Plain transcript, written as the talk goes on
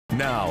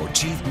Now,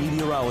 Chief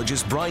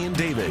Meteorologist Brian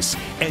Davis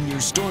and your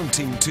Storm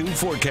Team 2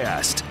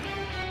 forecast.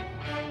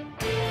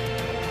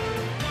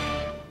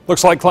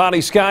 Looks like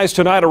cloudy skies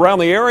tonight around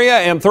the area,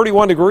 and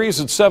 31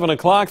 degrees at 7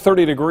 o'clock,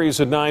 30 degrees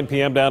at 9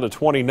 p.m. down to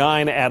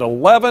 29 at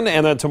 11.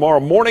 And then tomorrow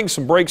morning,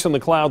 some breaks in the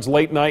clouds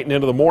late night and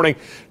into the morning.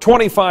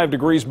 25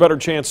 degrees, better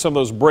chance some of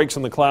those breaks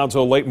in the clouds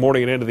late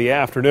morning and into the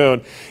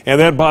afternoon.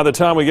 And then by the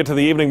time we get to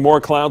the evening, more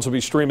clouds will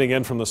be streaming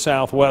in from the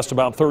southwest,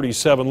 about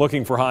 37.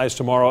 Looking for highs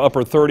tomorrow,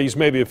 upper 30s,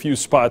 maybe a few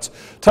spots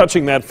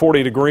touching that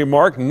 40-degree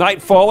mark.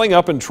 Night falling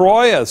up in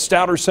Troy, a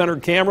stouter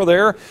centered camera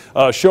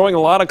there showing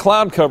a lot of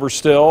cloud cover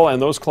still,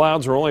 and those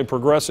clouds are only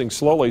progressing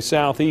slowly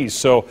southeast,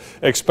 so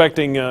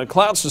expecting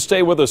clouds to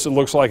stay with us. It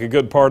looks like a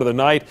good part of the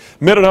night.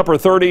 Mid and upper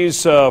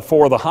 30s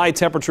for the high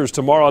temperatures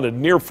tomorrow, to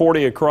near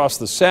 40 across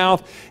the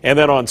south, and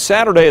then on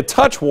Saturday a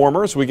touch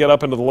warmer as we get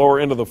up into the lower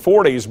end of the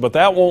 40s, but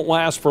that won't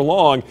last for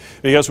long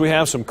because we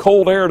have some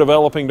cold air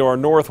developing to our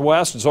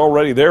northwest. It's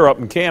already there up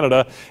in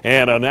Canada,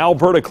 and an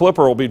Alberta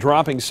Clipper will be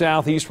dropping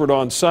southeastward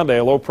on Sunday.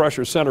 A low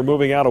pressure center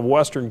moving out of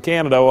western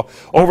Canada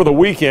over the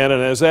weekend,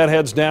 and as that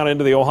heads down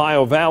into the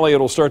Ohio Valley,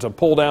 it'll start to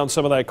pull down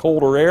some of that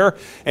colder air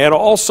and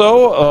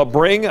also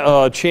bring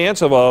a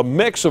chance of a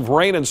mix of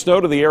rain and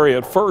snow to the area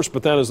at first,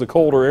 but then as the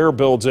colder air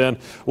builds in,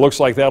 looks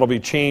like that'll be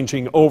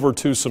changing over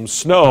to some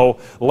snow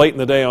late in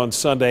the day on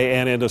Sunday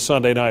and into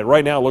Sunday night.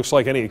 Right now it looks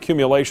like any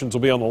accumulations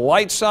will be on the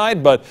light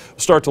side, but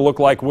start to look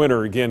like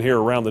winter again here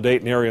around the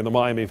Dayton area in the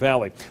Miami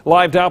Valley.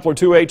 Live Doppler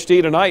 2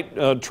 HD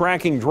tonight,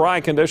 tracking dry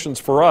conditions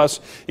for us,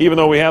 even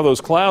though we have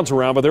those clouds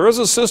around, but there is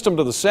a system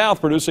to the south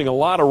producing a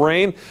lot of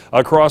rain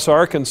across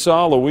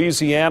Arkansas,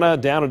 Louisiana,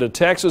 down into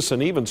Texas,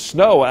 and even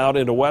snow out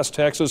into West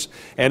Texas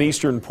and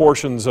eastern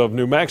portions of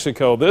New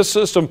Mexico. This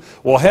system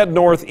will head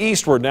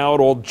northeastward. Now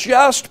it'll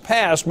just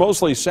pass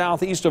mostly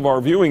southeast of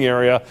our viewing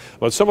area,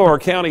 but some of our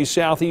counties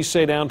southeast,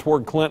 say down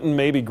toward Clinton,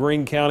 maybe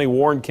Greene County,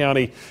 Warren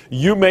County,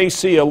 you may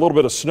see a little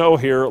bit of snow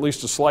here, at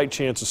least a slight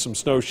chance of some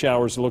snow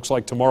showers, it looks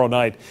like tomorrow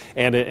night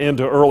and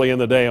into early in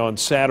the day on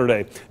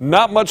Saturday.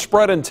 Not much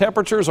spread in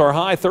temperatures. Our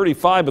high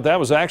 35, but that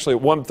was actually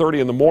at 1:30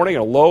 in the morning.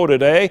 A low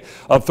today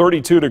of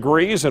 32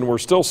 degrees, and we're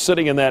still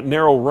sitting in that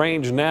narrow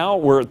range now.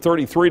 We're at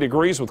 33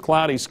 degrees with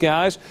cloudy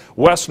skies.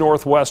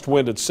 West-northwest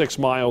wind at 6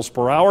 miles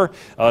per hour.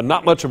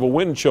 Not much of a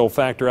wind chill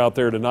factor out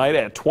there tonight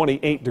at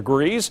 28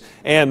 degrees.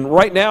 And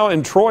right now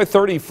in Troy,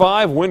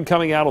 35. Wind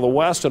coming out of the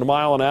west at 1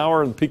 mile an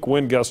hour, and peak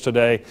wind gust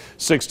today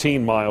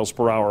 16 miles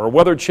per hour. Our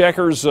weather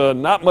checkers,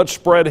 not much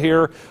spread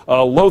here.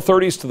 Low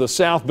 30s to the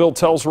south. Bill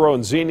Telsero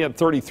and Xenia at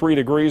 33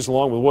 degrees,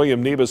 along with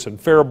William Nevis and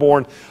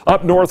Fairborn.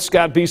 Up north,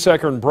 Scott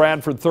Biesecker and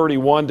Bradford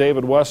 31.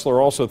 David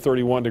Wessler also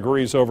 31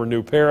 degrees over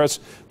New Paris.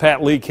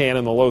 Pat Lee can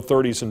in the low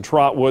 30s in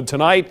Trotwood.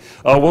 Tonight,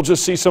 we'll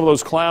just see some of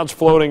those clouds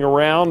floating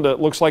around. It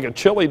looks like a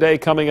chilly day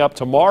coming up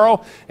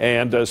tomorrow.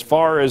 And as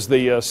far as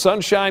the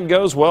sunshine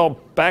goes, well,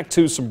 back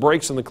to some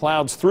breaks in the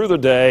clouds through the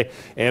day,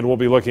 and we'll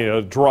be looking at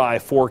a dry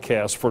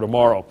forecast for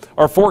tomorrow.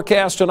 Our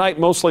forecast tonight,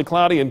 mostly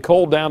cloudy and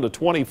cold down to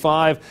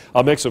 25.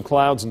 A mix of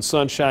clouds and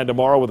sunshine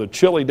tomorrow with a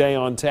chilly day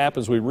on tap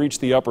as we reach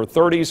the upper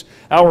 30s.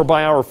 Hour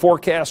by hour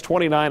forecast,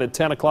 29 at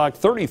 10 o'clock,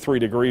 33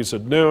 degrees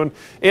at noon,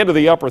 into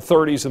the upper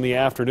 30s in the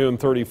afternoon,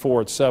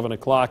 34 at 7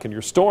 o'clock. And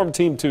your Storm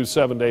Team 2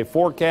 7-day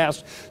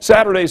forecast.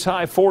 Saturday's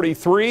high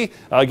 43.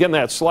 Again,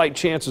 that slight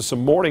chance of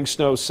some morning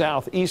snow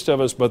southeast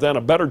of us, but then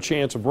a better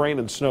chance of rain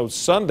and snow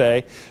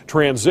Sunday,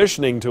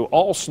 transitioning to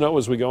all snow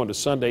as we go into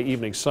Sunday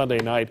evening, Sunday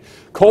night.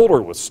 Colder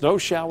with snow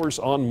showers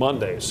on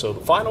Monday. So the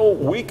final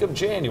week of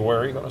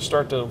January going to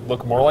start to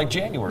look more like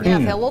January. Yeah,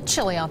 feel a little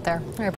chilly out there.